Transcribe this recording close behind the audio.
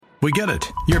We get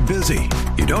it. You're busy.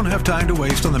 You don't have time to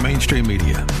waste on the mainstream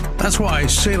media. That's why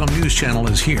Salem News Channel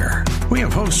is here. We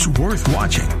have hosts worth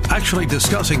watching, actually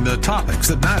discussing the topics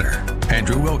that matter.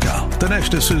 Andrew Wilkow,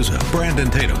 Dinesh D'Souza, Brandon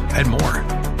Tatum, and more.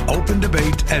 Open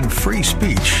debate and free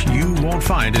speech you won't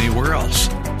find anywhere else.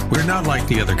 We're not like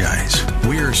the other guys.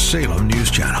 We're Salem News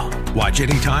Channel. Watch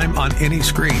anytime on any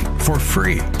screen for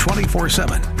free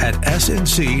 24/7 at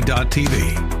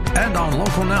snc.tv and on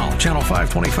Local Now, Channel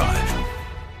 525.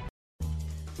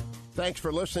 Thanks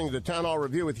for listening to the Town Hall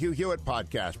Review with Hugh Hewitt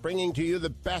podcast, bringing to you the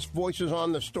best voices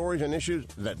on the stories and issues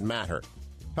that matter.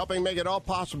 Helping make it all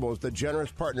possible is the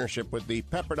generous partnership with the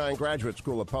Pepperdine Graduate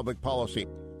School of Public Policy.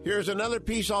 Here's another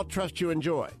piece I'll trust you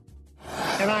enjoy.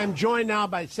 And I'm joined now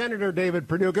by Senator David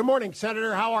Perdue. Good morning,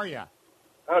 Senator. How are you?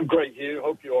 I'm great, Hugh.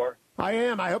 Hope you are. I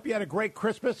am. I hope you had a great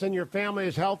Christmas and your family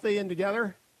is healthy and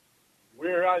together.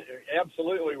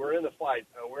 Absolutely. We're in the fight.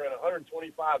 We're in a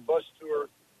 125 bus tour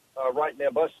right now.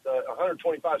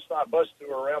 125 stop bus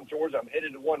tour around Georgia. I'm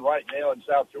headed to one right now in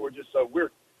South Georgia. So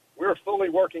we're fully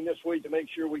working this week to make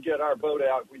sure we get our vote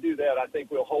out. If we do that, I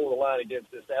think we'll hold the line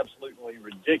against this absolutely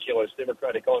ridiculous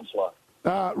Democratic onslaught.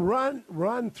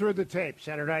 Run through the tape,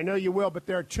 Senator. I know you will, but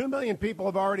there are 2 million people who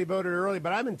have already voted early.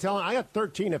 But I got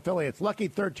 13 affiliates, lucky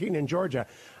 13 in Georgia.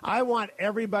 I want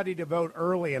everybody to vote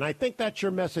early, and I think that's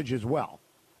your message as well.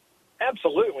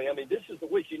 Absolutely. I mean, this is the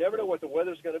week. You never know what the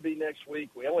weather's going to be next week.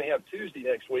 We only have Tuesday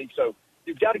next week, so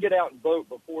you've got to get out and vote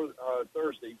before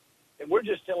Thursday. And we're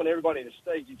just telling everybody in the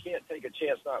state you can't take a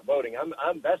chance not voting.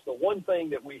 That's the one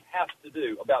thing that we have to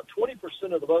do. About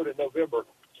 20% of the vote in November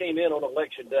came in on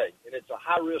Election Day, and it's a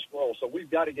high-risk role, so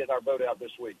we've got to get our vote out this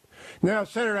week. Now,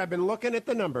 Senator, I've been looking at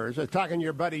the numbers. I was talking to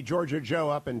your buddy Georgia Joe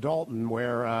up in Dalton,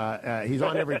 where he's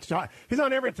on every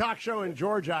talk show in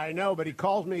Georgia, I know, but he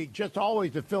calls me just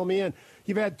always to fill me in.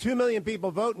 You've had 2 million people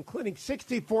vote, including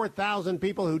 64,000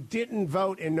 people who didn't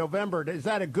vote in November. Is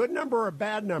that a good number or a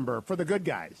bad number for the good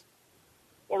guys?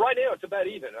 Well, right now it's about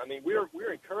even. I mean,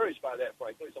 we're encouraged by that,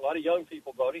 frankly. There's a lot of young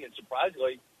people voting, and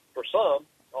surprisingly, for some,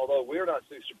 although we're not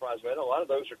too surprised by it, a lot of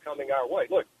those are coming our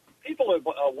way. Look, people have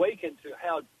awakened to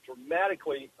how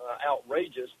dramatically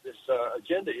outrageous this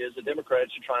agenda is the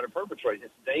Democrats are trying to perpetrate.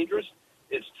 It's dangerous.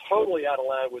 It's totally out of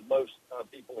line with most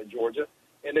people in Georgia,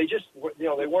 and they just,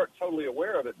 they weren't totally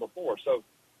aware of it before. So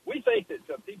we think that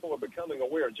people are becoming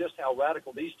aware of just how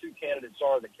radical these two candidates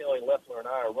are that Kelly Loeffler and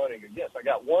I are running against. I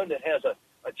got one that has a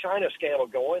China scandal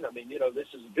going. I mean, this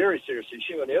is a very serious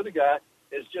issue, and the other guy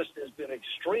has been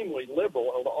extremely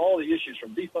liberal on all the issues,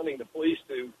 from defunding the police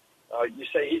to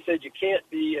he said you can't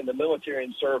be in the military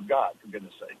and serve God, for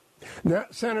goodness sake. Now,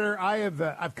 Senator,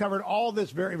 I've covered all this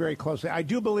very, very closely. I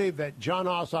do believe that John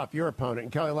Ossoff, your opponent,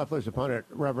 and Kelly Loeffler's opponent,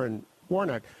 Reverend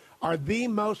Warnock, are the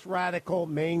most radical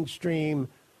mainstream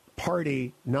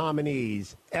party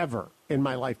nominees ever in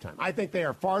my lifetime. I think they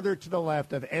are farther to the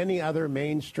left of any other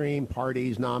mainstream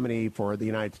party's nominee for the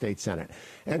United States Senate.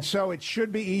 And so it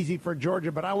should be easy for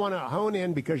Georgia, but I want to hone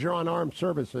in, because you're on armed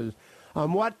services,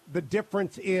 on what the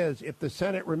difference is if the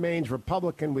Senate remains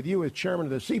Republican with you as chairman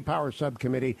of the Sea Power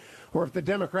Subcommittee, or if the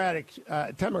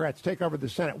Democrats take over the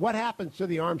Senate. What happens to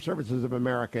the armed services of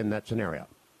America in that scenario?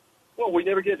 Well, we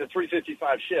never get to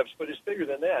 355 ships, but it's bigger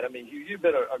than that. I mean, you've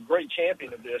been a great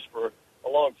champion of this for a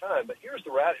long time, but here's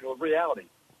the reality.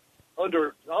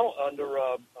 Under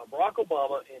Barack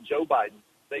Obama and Joe Biden,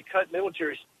 they cut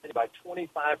military spending by 25%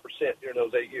 during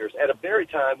those 8 years, at a very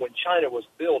time when China was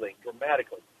building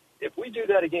dramatically. If we do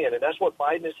that again, and that's what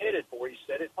Biden is headed for, he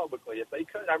said it publicly, if they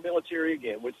cut our military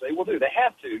again, which they will do, they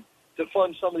have to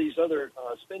fund some of these other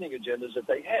spending agendas that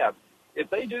they have. If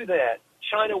they do that,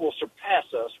 China will surpass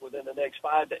us within the next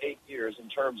 5 to 8 years in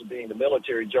terms of being the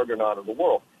military juggernaut of the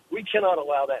world. We cannot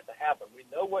allow that to happen. We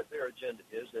know what their agenda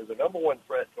is. They're the number one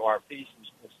threat to our peace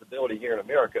and stability here in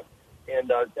America,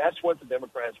 and that's what the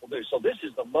Democrats will do. So this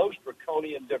is the most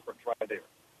draconian difference right there.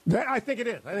 I think it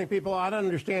is. I think people ought to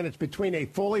understand it's between a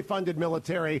fully funded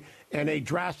military and a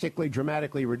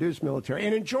dramatically reduced military.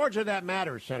 And in Georgia, that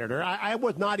matters, Senator. I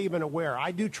was not even aware.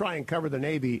 I do try and cover the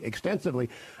Navy extensively.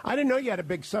 I didn't know you had a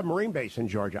big submarine base in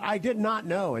Georgia. I did not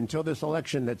know until this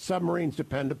election that submarines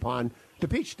depend upon the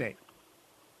Peach State.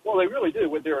 Well, they really do.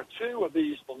 There are two of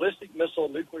these ballistic missile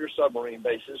nuclear submarine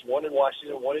bases, one in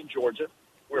Washington, one in Georgia.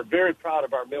 We're very proud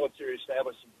of our military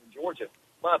establishments in Georgia.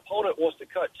 My opponent wants to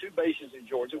cut two bases in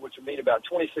Georgia, which would mean about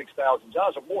 26,000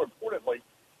 jobs. But more importantly,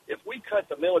 if we cut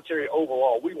the military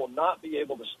overall, we will not be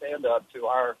able to stand up to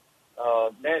our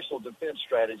national defense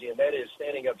strategy, and that is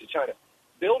standing up to China.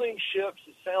 Building ships,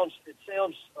 it sounds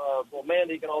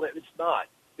romantic and all that. It's not.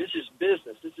 This is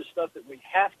business. This is stuff that we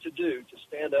have to do to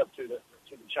stand up to the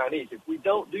Chinese. If we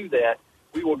don't do that,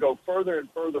 we will go further and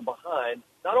further behind,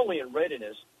 not only in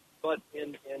readiness, but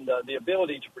in the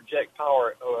ability to project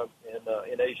power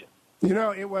in Asia. You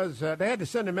know, it was they had to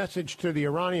send a message to the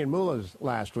Iranian mullahs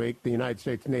last week. The United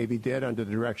States Navy did under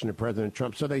the direction of President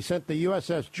Trump. So they sent the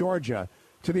USS Georgia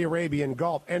to the Arabian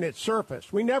Gulf, and it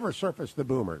surfaced. We never surfaced the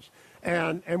boomers,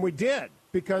 and we did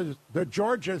because the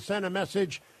Georgia sent a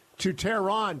message to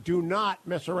Tehran: do not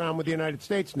mess around with the United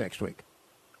States next week.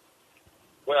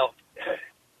 Well,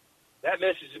 that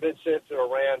message has been sent to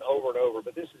Iran over and over,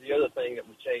 but this is the other thing that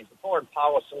would change the foreign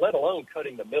policy, let alone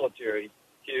cutting the military,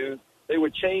 Hugh. They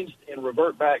would change and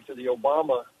revert back to the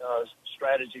Obama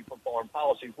strategy for foreign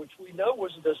policy, which we know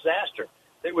was a disaster.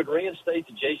 They would reinstate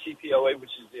the JCPOA,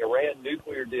 which is the Iran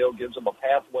nuclear deal, gives them a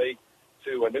pathway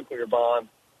to a nuclear bomb.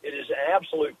 It is an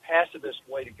absolute pacifist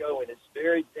way to go, and it's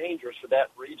very dangerous for that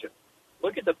region.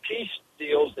 Look at the peace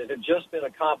deals that have just been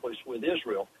accomplished with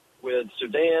Israel, with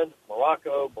Sudan,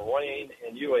 Morocco, Bahrain,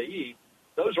 and UAE.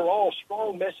 Those are all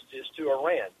strong messages to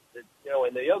Iran. That,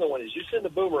 and the other one is you send the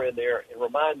boomer in there and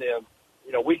remind them,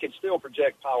 we can still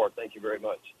project power. Thank you very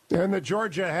much. And the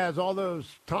Georgia has all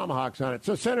those tomahawks on it.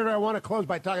 So, Senator, I want to close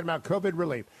by talking about COVID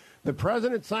relief. The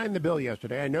president signed the bill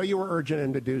yesterday. I know you were urging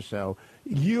him to do so.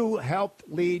 You helped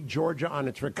lead Georgia on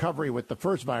its recovery with the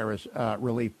first virus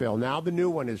relief bill. Now the new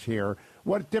one is here.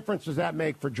 What difference does that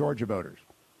make for Georgia voters?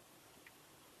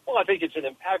 Well, I think it's an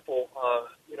impactful,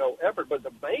 effort. But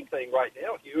the main thing right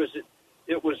now, Hugh, is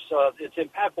it's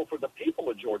impactful for the people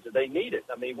of Georgia. They need it.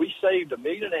 I mean, we saved 1.5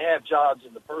 million jobs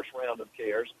in the first round of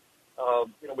CARES.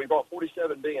 We brought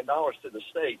 $47 billion to the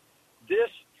state. This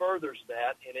furthers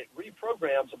that, and it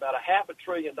reprograms about $500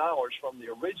 billion from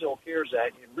the original CARES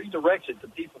Act and redirects it to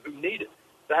people who need it.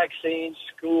 Vaccines,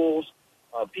 schools,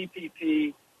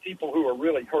 PPP, people who are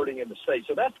really hurting in the state.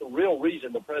 So that's the real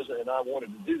reason the president and I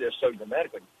wanted to do this so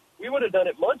dramatically. We would have done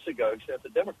it months ago, except the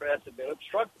Democrats have been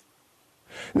obstructive.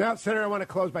 Now, Senator, I want to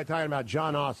close by talking about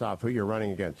Jon Ossoff, who you're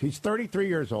running against. He's 33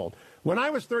 years old. When I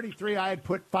was 33, I had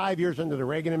put 5 years into the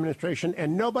Reagan administration,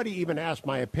 and nobody even asked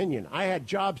my opinion. I had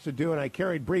jobs to do, and I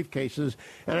carried briefcases,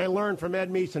 and I learned from Ed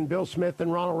Meese and Bill Smith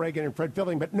and Ronald Reagan and Fred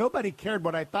Filling, but nobody cared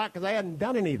what I thought because I hadn't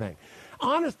done anything.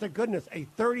 Honest to goodness, a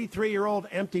 33-year-old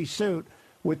empty suit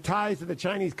with ties to the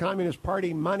Chinese Communist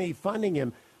Party, money funding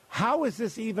him. How is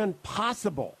this even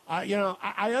possible?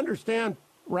 I understand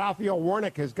Raphael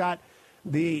Warnock has got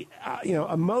the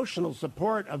emotional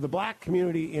support of the black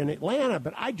community in Atlanta,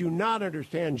 but I do not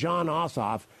understand Jon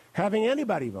Ossoff having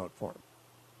anybody vote for him.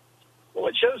 Well,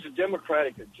 it shows the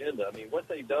Democratic agenda. I mean, what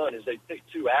they've done is they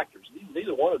picked two actors.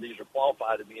 Neither one of these are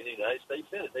qualified to be in the United States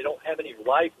Senate. They don't have any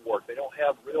life work. They don't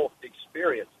have real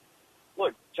experience.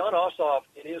 Look, Jon Ossoff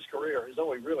in his career has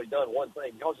only really done one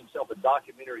thing. He calls himself a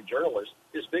documentary journalist.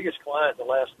 His biggest client in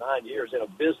the last 9 years in a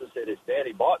business that his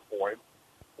daddy bought for him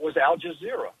was Al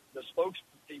Jazeera, the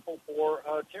spokespeople for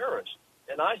terrorists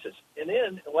and ISIS. And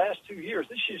then in the last 2 years,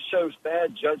 this just shows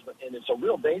bad judgment, and it's a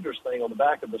real dangerous thing on the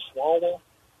back of the Swalwell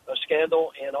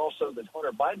scandal and also the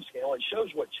Hunter Biden scandal. It shows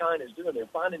what China is doing.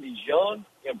 They're finding these young,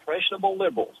 impressionable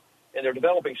liberals, and they're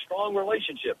developing strong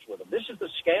relationships with them. This is the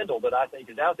scandal that I think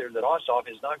is out there that Ossoff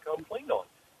has not come clean on.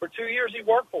 For 2 years, he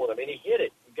worked for them, and he hid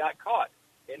it. He got caught,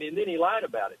 and then he lied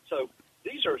about it. So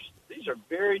these are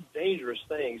very dangerous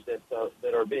things that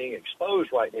are being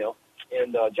exposed right now.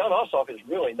 And Jon Ossoff has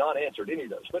really not answered any of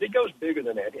those. But it goes bigger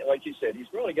than that. Like you said,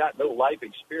 he's really got no life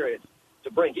experience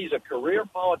to bring. He's a career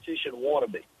politician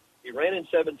wannabe. He ran in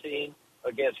 2017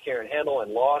 against Karen Handel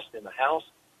and lost in the House.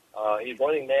 He's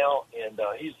running now, and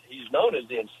he's known as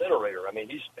the incinerator. I mean,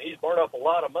 he's burned up a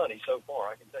lot of money so far,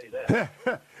 I can tell you that.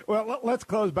 Well, let's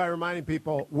close by reminding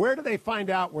people, where do they find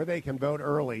out where they can vote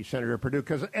early, Senator Perdue?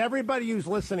 Because everybody who's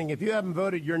listening, if you haven't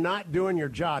voted, you're not doing your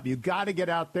job. You've got to get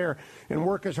out there and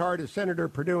work as hard as Senator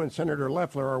Perdue and Senator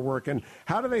Loeffler are working.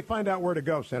 How do they find out where to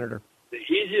go, Senator? The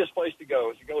easiest place to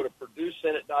go is to go to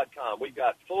PurdueSenate.com. We've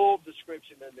got full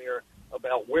description in there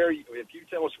about if you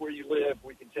tell us where you live,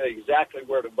 we can tell you exactly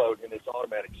where to vote, and it's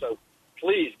automatic. So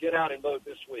please get out and vote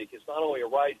this week. It's not only a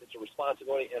right, it's a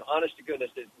responsibility, and honest to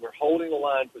goodness, we're holding the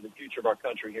line for the future of our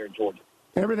country here in Georgia.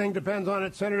 Everything depends on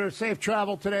it, Senator. Safe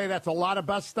travel today. That's a lot of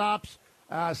bus stops.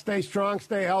 Stay strong,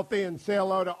 stay healthy, and say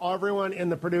hello to everyone in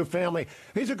the Perdue family.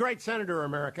 He's a great senator,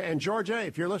 America. And Georgia,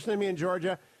 if you're listening to me in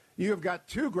Georgia, you have got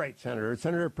two great senators.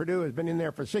 Senator Perdue has been in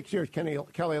there for 6 years,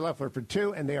 Kelly Loeffler for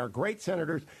 2, and they are great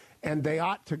senators, and they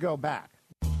ought to go back.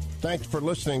 Thanks for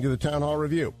listening to the Town Hall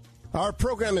Review. Our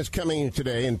program is coming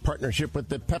today in partnership with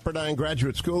the Pepperdine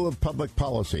Graduate School of Public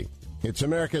Policy. It's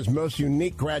America's most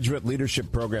unique graduate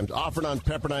leadership programs offered on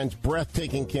Pepperdine's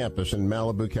breathtaking campus in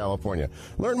Malibu, California.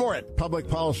 Learn more at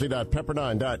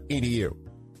publicpolicy.pepperdine.edu.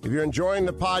 If you're enjoying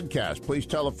the podcast, please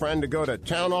tell a friend to go to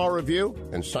Town Hall Review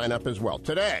and sign up as well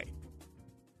today.